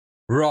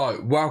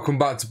Right, welcome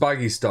back to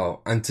Baggy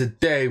Style, and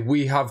today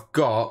we have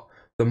got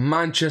the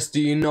Manchester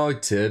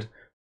United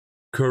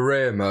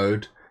Career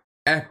Mode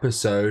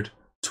episode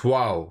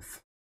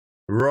 12.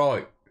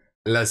 Right,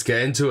 let's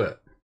get into it.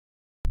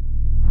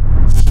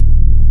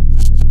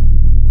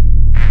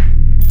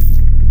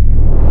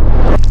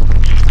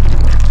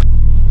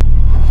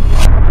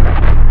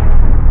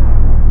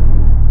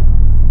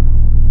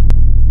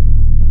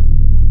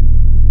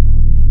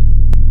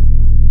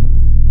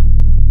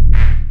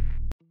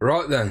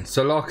 Right then,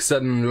 so like I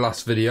said in the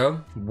last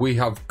video, we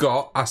have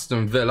got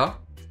Aston Villa.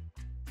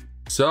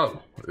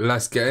 So,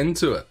 let's get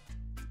into it.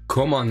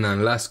 Come on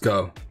then, let's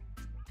go.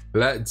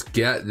 Let's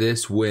get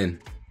this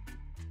win.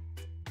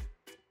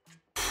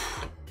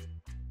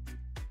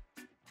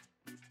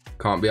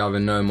 Can't be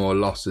having no more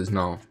losses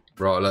now.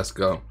 Right, let's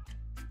go.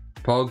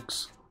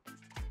 Pogba,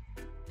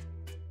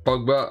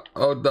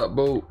 hold that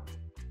ball.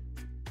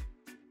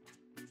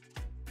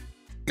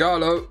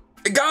 Gallo.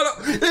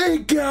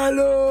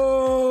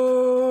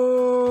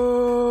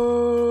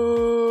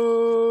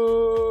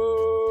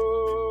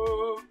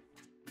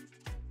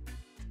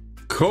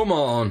 Come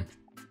on,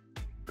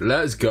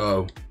 let's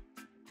go.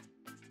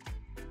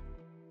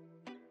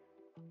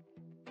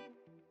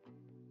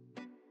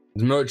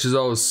 As much as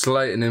I was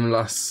slating him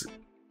last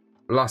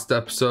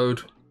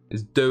episode,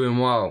 he's doing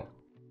well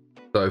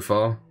so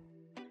far.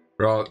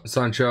 Right,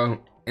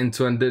 Sancho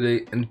into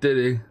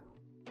Ndidi.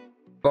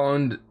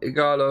 Find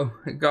Igalo.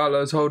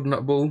 Igalo's holding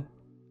that ball.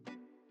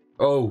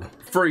 Oh,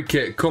 free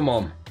kick, come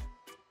on.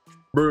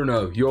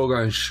 Bruno, you're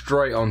going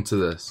straight onto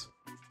this.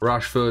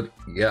 Rashford,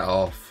 get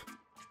off.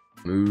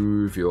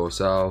 Move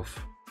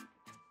yourself.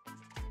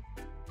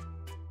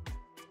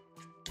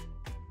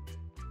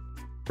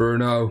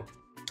 Bruno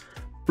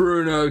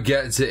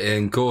gets it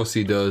in. Of course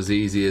he does.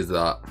 Easy as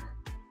that.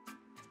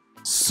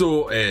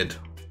 Sorted.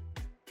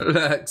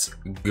 Let's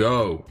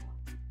go.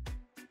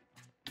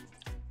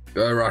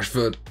 Go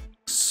Rashford.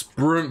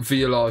 Sprint for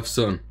your life,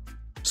 son.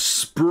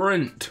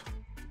 Sprint.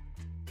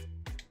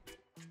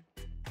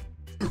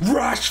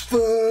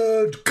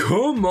 Rashford,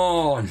 come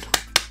on.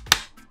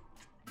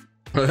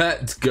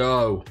 Let's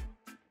go.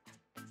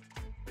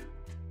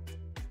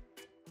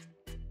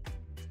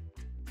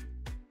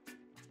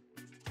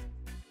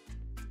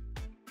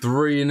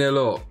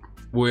 $3-0 up.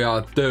 We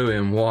are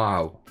doing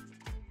wow.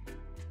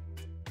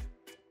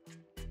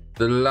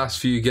 The last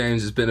few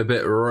games has been a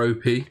bit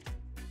ropey.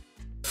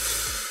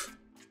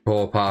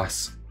 Poor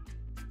pass.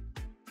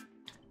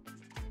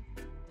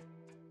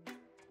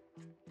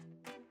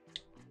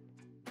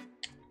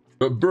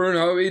 But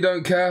Bruno, he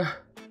don't care.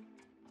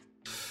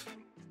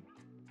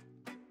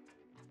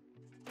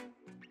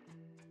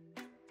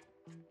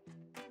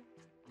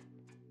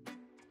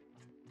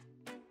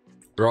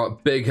 Right,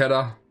 big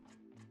header.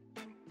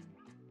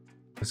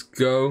 Let's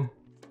go.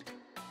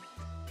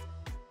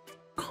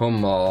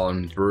 Come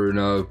on,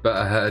 Bruno.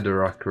 Better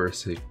header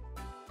accuracy.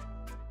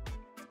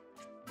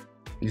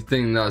 You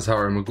think that's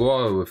Harry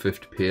Maguire with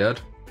 50p head?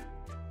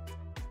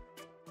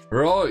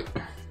 Right.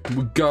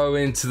 We go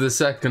into the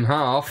second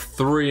half,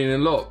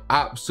 3-0 up.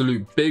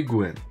 Absolute big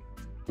win.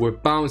 We're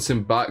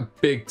bouncing back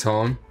big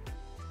time.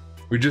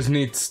 We just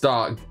need to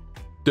start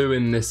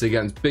doing this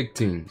against big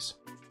teams.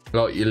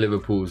 Like your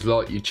Liverpools,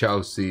 like your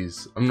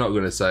Chelseas. I'm not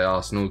going to say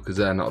Arsenal because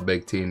they're not a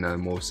big team no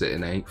more,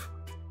 sitting 8th.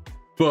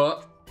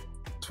 But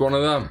it's one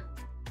of them.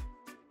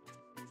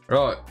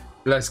 Right,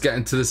 let's get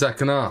into the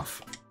second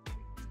half.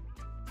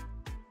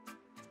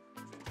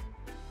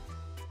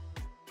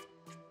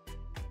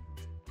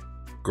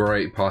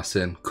 Great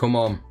passing. Come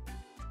on.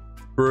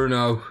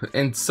 Bruno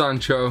into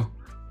Sancho.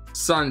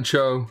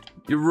 Sancho,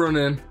 you're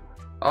running.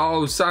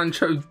 Oh,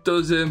 Sancho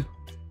does him.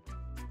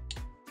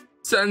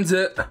 Sends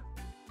it.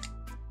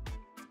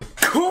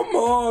 Come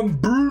on,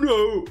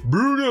 Bruno.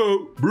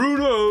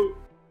 Bruno.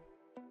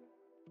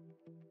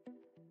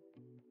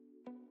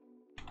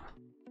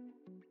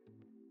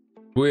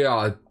 We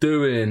are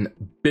doing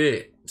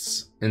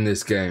bits in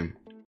this game.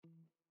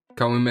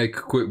 Can we make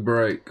a quick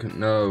break?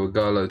 No,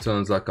 Gallo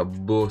turns like a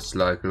bus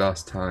like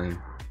last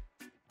time.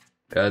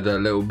 He had a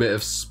little bit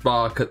of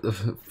spark at the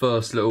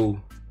first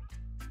little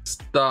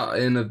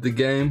starting of the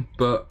game,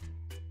 but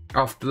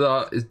after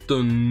that, it's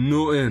done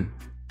nothing.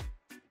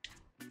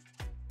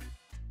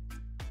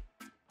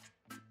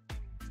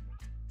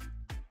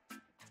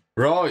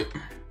 Right,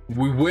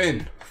 we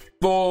win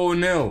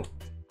 4-0.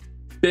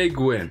 Big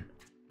win.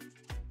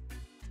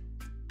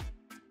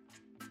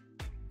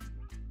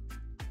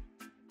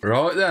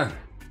 Right then,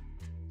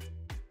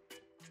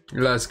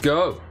 let's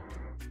go.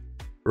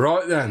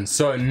 Right then,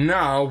 so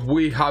now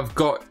we have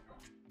got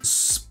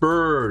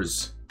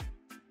Spurs.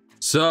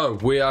 So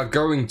we are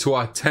going to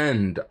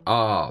attend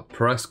our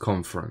press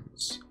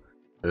conference.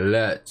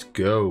 Let's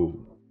go.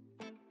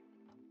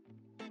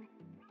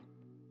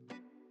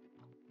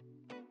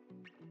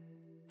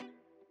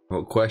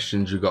 What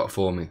questions you got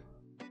for me?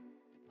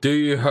 Do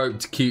you hope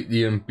to keep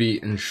the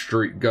unbeaten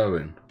streak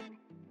going?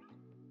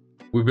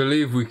 We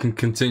believe we can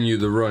continue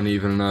the run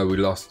even though we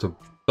lost to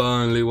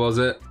Burnley, was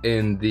it,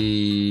 in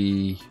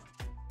the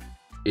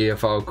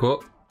EFL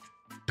Cup?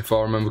 if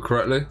I remember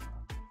correctly.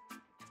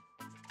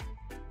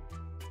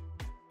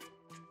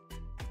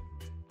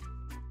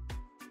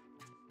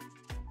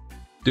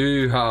 Do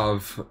you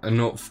have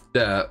enough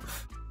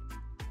depth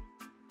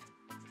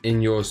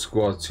in your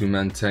squad to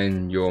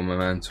maintain your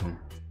momentum?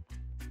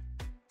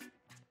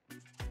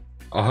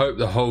 I hope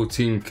the whole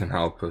team can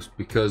help us,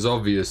 because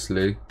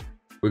obviously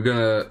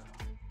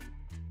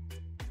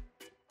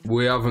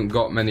we haven't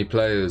got many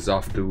players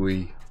after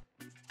we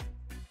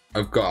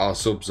have got our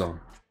subs on.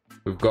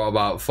 We've got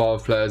about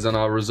 5 players on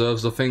our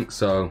reserves, I think,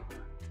 so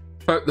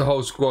hope the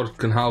whole squad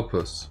can help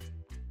us,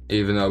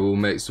 even though we'll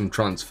make some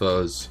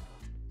transfers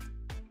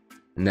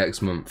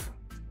next month.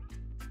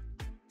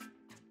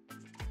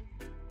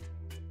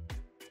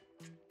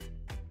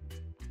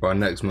 Right,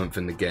 next month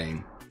in the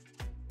game.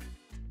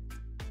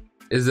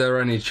 Is there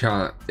any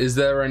chance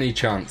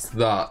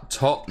that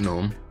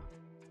Tottenham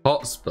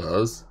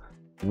Hotspurs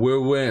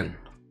will win?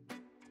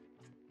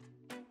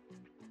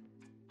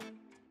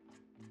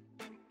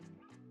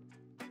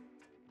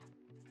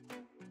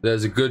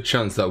 There's a good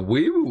chance that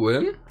we will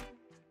win.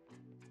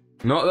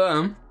 Not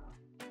them.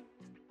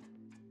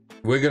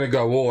 We're gonna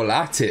go all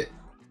at it.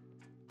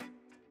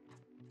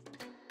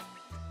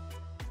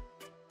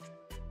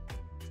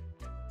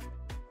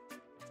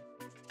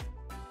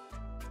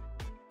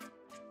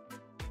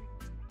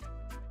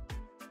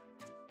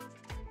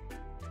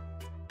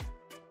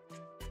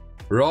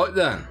 Right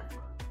then,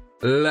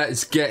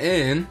 let's get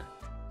in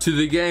to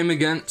the game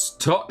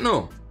against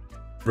Tottenham.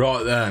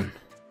 Right then,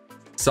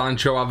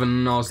 Sancho having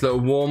a nice little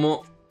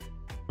warm-up.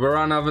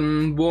 Varane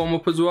having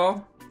warm-up as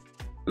well.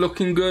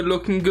 Looking good,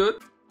 looking good.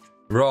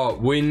 Right,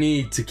 we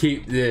need to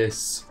keep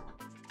this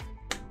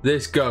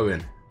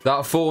going. That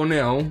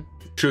 4-0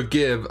 should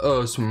give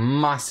us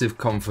massive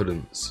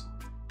confidence.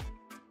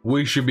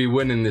 We should be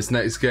winning this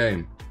next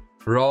game.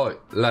 Right,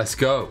 let's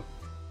go.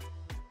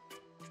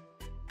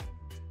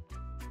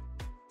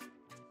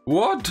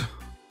 What?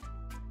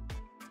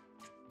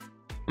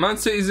 Man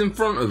City's in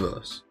front of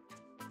us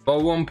by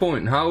 1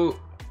 point.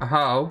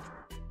 How?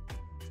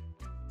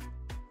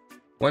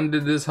 When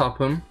did this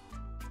happen?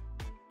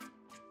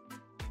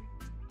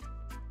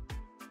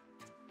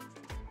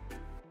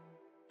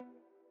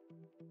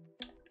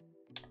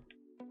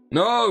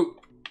 No!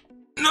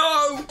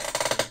 No!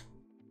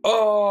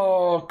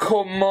 Oh,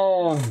 come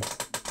on.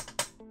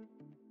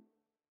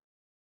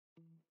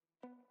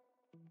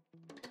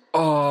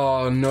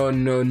 Oh, no.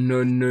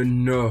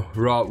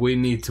 Right, we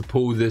need to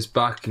pull this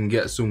back and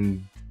get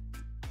some...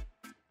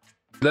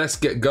 Let's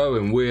get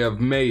going. We have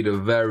made a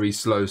very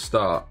slow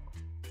start.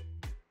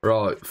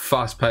 Right,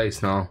 fast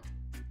pace now.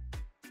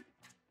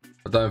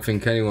 I don't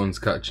think anyone's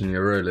catching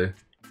you, really.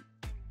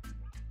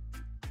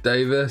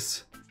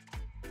 Davis.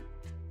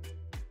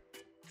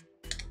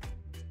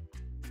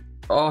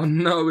 Oh,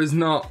 no, he's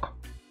not.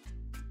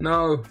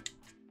 No.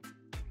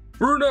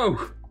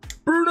 Bruno!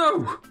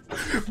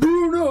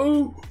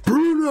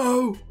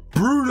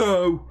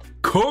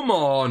 Come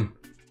on.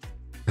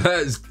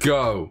 Let's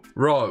go.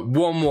 Right,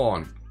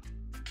 1-1.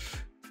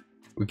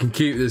 We can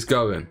keep this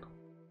going.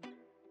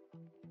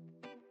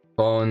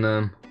 Following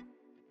them.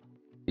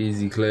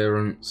 Easy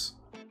clearance.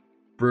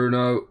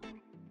 Bruno.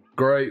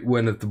 Great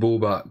win of the ball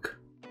back.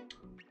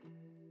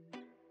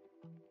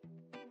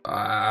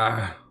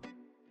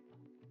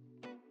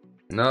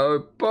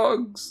 No,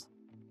 bugs.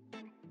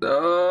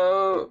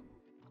 No.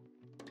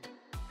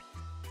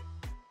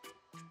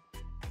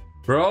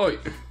 Right.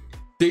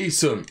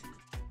 Decent.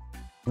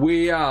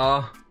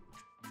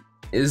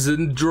 Is a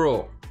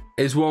draw.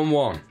 It's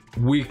 1-1.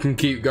 We can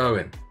keep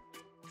going.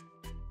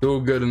 It's all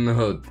good in the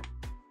hood.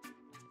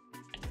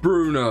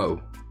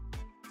 Bruno.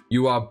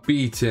 You are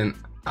beating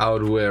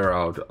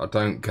Alderweireld. I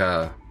don't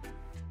care.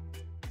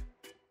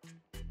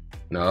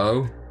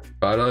 No.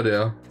 Bad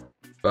idea.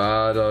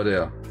 Bad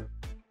idea.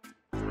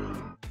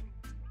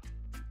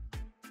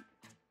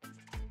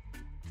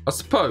 I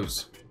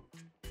suppose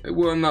it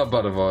wasn't that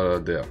bad of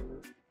an idea,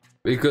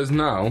 because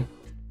now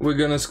we're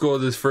gonna score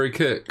this free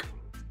kick.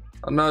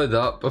 I know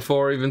that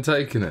before even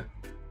taking it.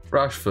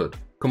 Rashford,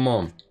 come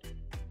on,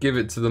 give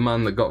it to the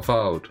man that got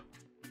fouled.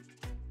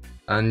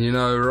 And you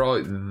know,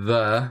 right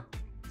there,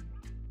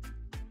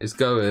 it's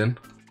going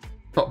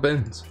top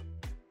bins.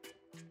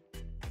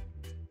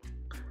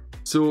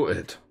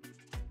 Sorted.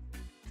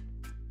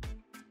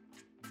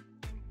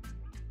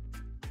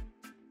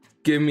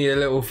 Give me a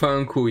little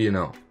phone call, you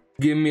know.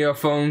 Give me a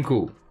phone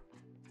call.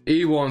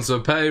 He wants a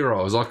pay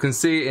rise. I can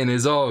see it in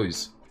his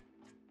eyes.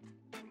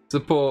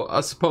 I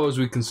suppose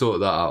we can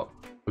sort that out.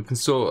 We can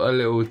sort a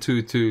little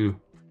 2-2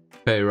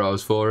 pay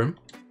rise for him.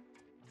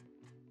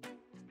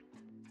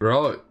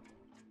 Right.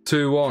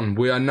 2-1.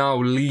 We are now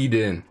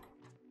leading.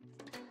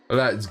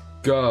 Let's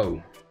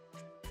go.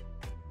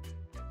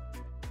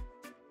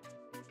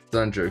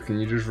 Sancho, can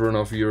you just run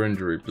off your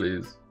injury,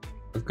 please?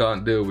 I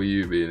can't deal with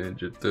you being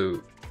injured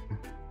too.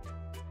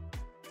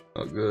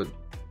 Not good.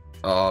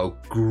 Oh,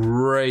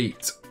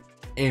 great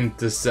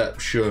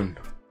interception.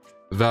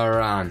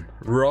 Varane.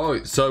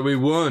 Right, so we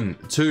won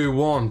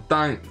 2-1.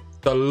 Thank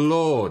the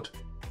Lord.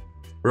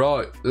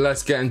 Right,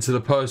 let's get into the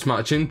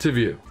post-match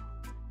interview.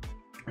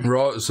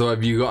 Right, so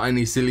have you got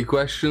any silly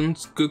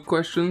questions? Good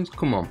questions?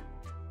 Come on.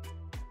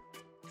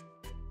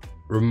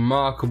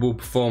 Remarkable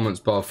performance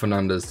by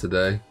Fernandez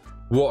today.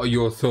 What are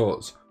your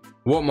thoughts?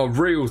 What my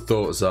real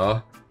thoughts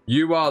are,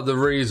 you are the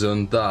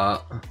reason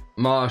that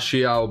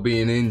Martial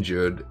being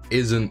injured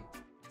isn't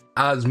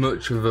as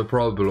much of a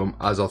problem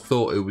as I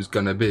thought it was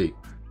going to be.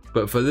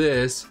 But for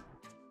this,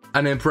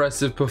 an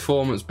impressive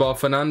performance by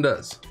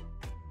Fernandez.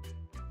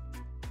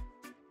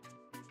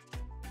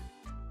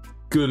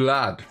 Good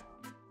lad.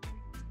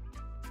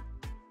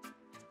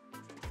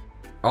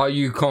 Are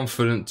you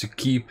confident to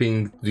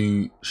keeping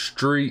the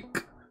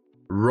streak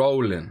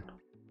rolling?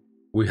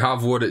 We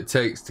have what it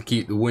takes to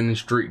keep the winning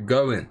streak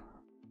going.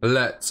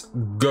 Let's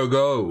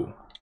go.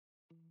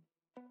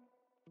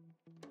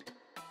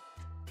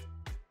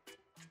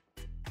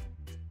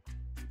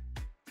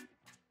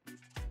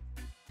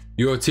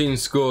 Your team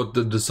scored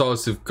the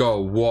decisive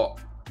goal. What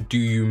do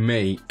you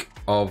make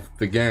of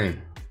the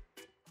game?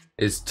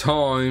 It's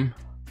time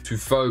to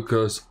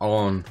focus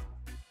on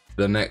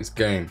the next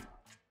game.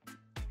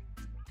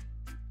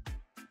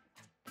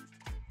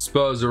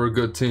 Spurs are a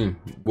good team.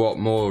 What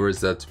more is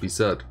there to be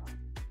said?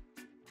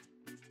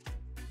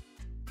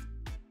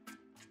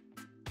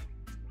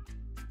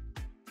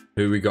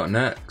 Who we got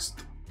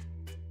next?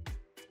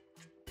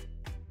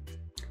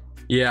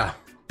 Yeah,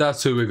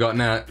 that's who we got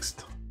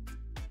next.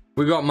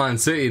 We got Man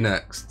City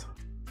next.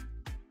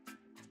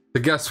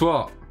 But guess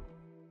what?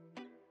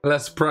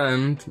 Let's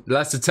attend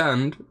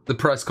the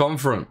press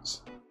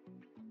conference.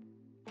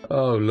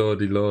 Oh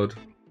lordy lord.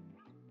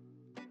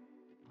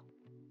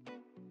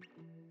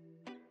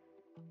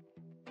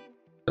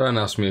 Don't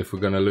ask me if we're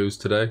going to lose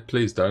today.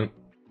 Please don't.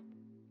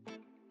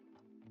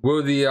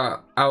 Will the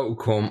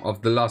outcome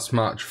of the last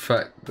match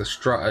affect the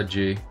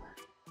strategy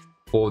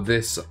for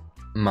this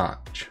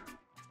match?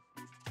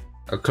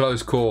 A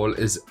close call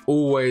is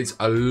always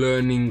a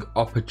learning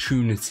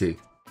opportunity.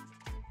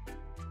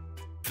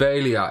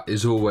 Failure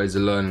is always a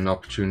learning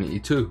opportunity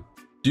too.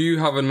 Do you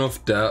have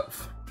enough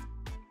depth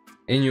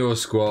in your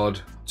squad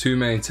to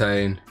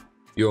maintain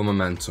your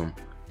momentum?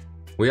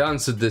 We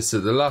answered this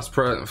at the last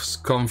press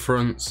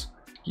conference.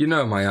 You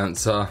know my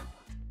answer.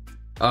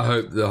 I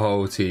hope the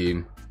whole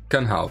team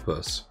can help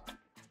us.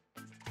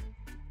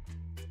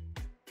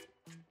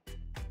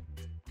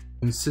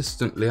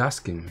 Consistently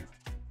asking me,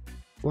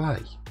 why?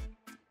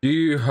 Do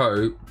you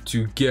hope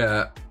to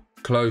get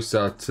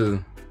closer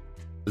to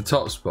the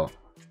top spot?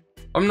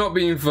 I'm not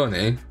being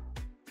funny,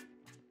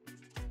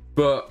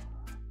 but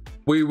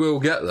we will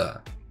get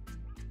there.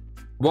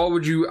 Why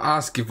would you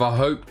ask if I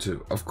hope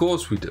to? Of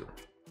course we do.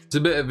 It's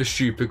a bit of a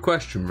stupid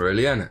question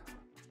really, isn't it?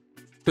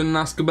 Couldn't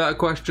ask a better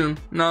question?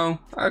 No?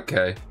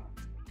 Okay.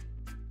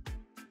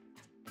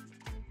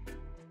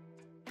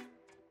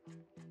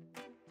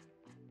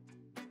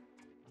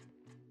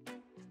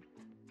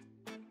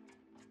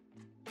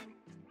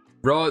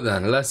 Right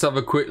then, let's have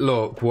a quick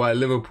look where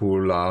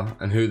Liverpool are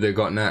and who they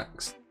got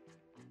next.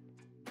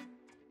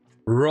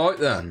 Right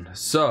then,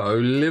 so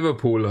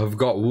Liverpool have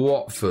got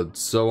Watford,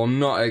 so I'm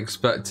not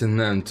expecting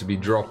them to be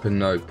dropping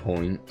no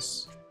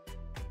points.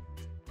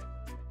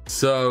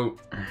 So,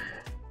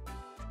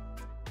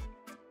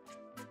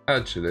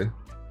 actually,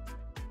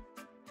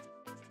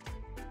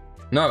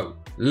 no,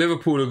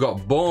 Liverpool have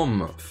got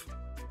Bournemouth.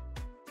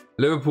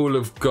 Liverpool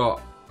have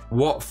got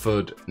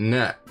Watford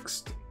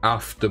next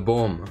after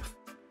Bournemouth.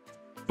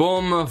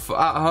 Bournemouth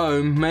at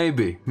home,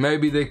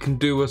 maybe they can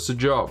do us a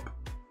job.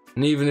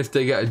 And even if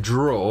they get a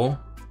draw,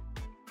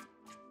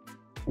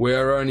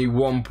 we're only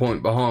 1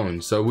 point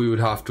behind, so we would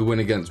have to win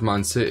against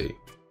Man City.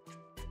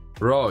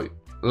 Right,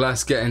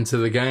 let's get into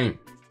the game.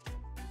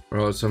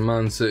 Right, so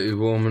Man City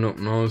warming up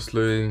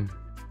nicely.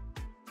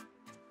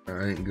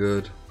 That ain't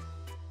good.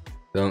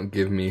 Don't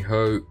give me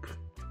hope.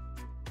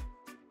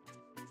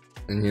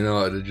 And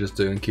United are just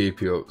doing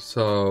keep you up.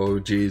 So,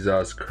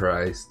 Jesus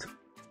Christ.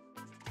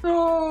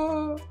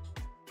 Oh.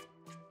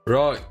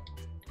 Right,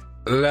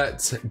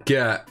 let's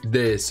get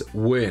this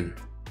win.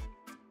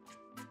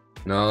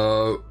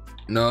 No.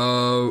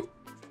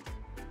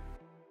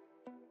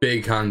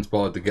 Big hands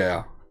by De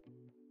Gea.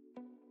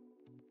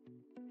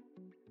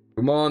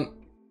 Come on.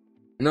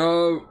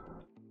 No.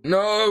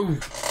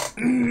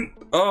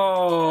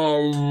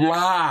 Oh,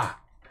 wow.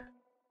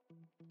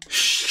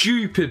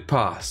 Stupid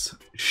pass.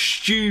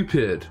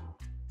 Stupid.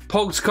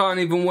 Pogs can't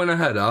even win a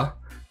header.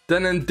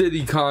 Then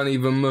Diddy can't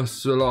even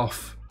muscle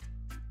off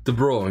De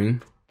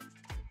Bruyne.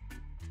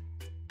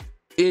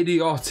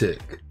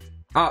 Idiotic.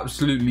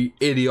 Absolutely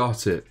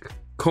idiotic.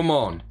 Come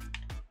on.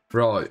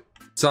 Right.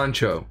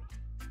 Sancho.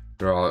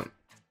 Right.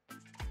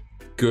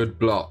 Good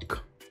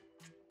block.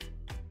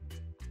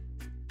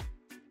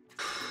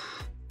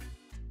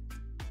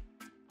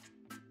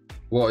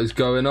 What is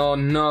going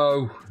on?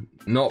 No.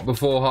 Not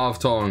before half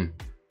time.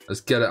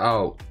 Let's get it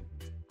out.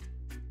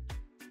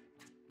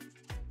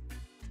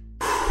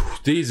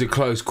 These are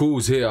close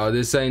calls here.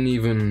 This ain't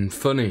even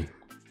funny.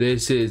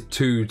 This is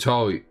too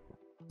tight.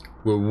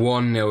 We're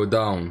 1-0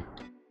 down.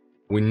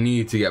 We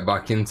need to get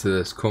back into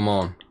this. Come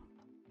on.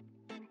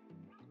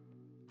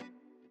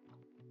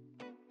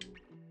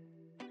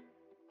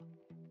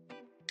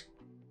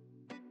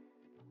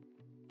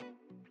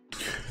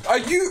 Are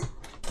you?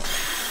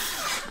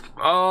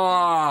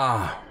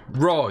 Ah,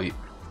 right.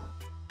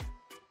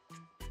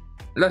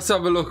 Let's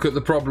have a look at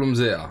the problems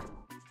here.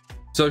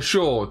 So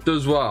Shaw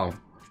does well.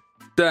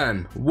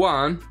 Then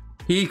one,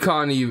 he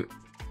can't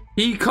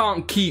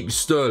keep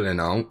Sterling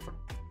out.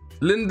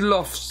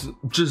 Lindelof's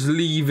just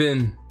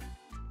leaving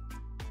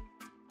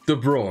De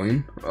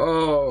Bruyne.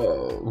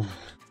 Oh,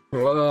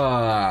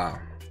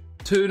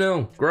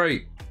 2-0.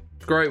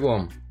 Great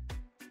one.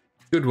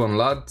 Good one,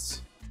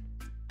 lads.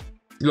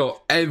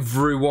 Look,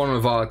 every one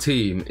of our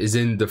team is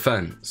in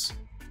defence.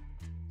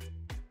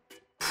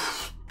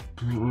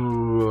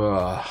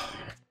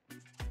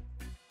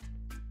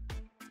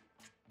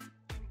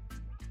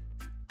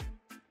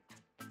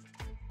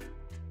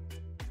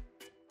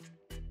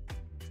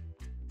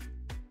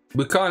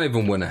 We can't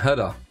even win a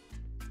header.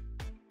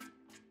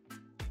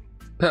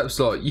 Pep's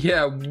like,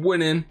 yeah,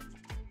 winning.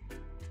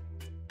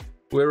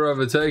 We're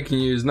overtaking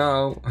yous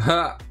now.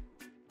 Ha!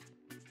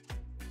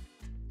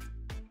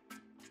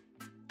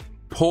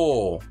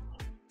 Poor.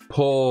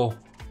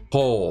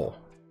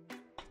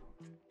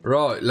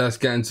 Right, let's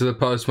get into the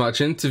post-match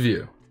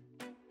interview.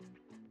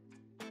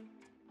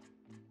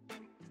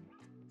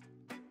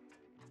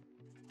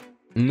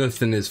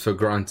 Nothing is for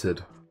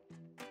granted.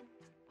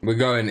 We're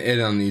going in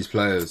on these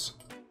players.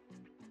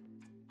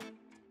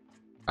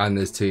 And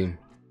this team.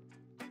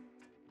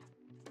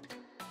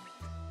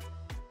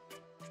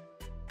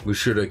 We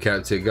should have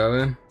kept it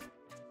going.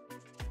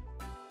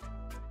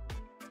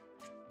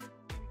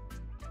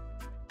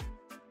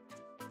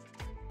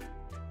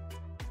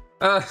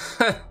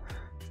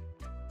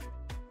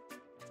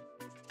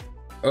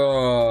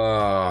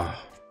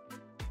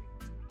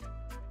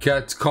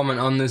 Care to comment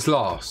on this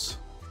loss?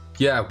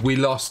 Yeah, we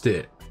lost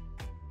it.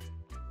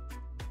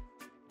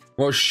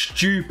 What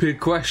stupid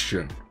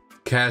question.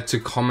 Care to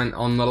comment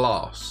on the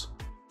loss?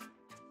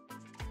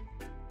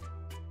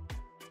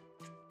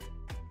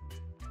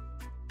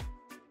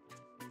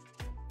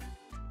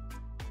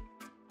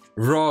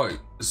 Right,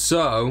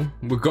 so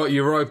we got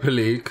Europa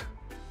League.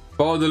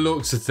 By the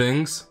looks of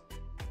things,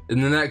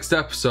 in the next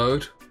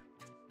episode,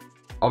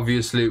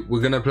 obviously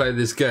we're gonna play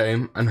this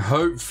game, and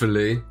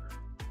hopefully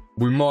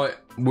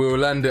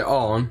we'll end it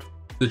on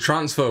the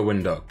transfer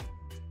window,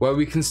 where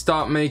we can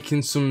start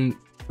making some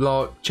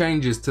like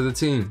changes to the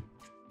team,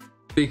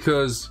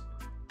 because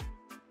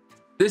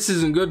this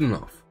isn't good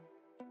enough.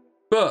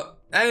 But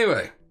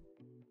anyway,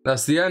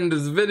 that's the end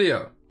of the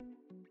video.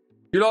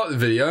 If you like the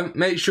video,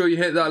 make sure you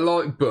hit that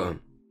like button,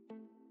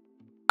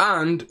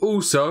 and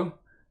also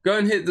go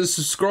and hit the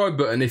subscribe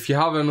button if you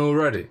haven't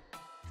already,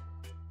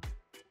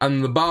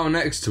 and the bell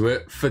next to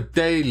it for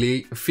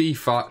daily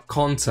FIFA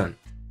content.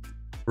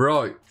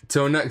 Right,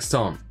 till next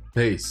time,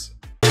 peace.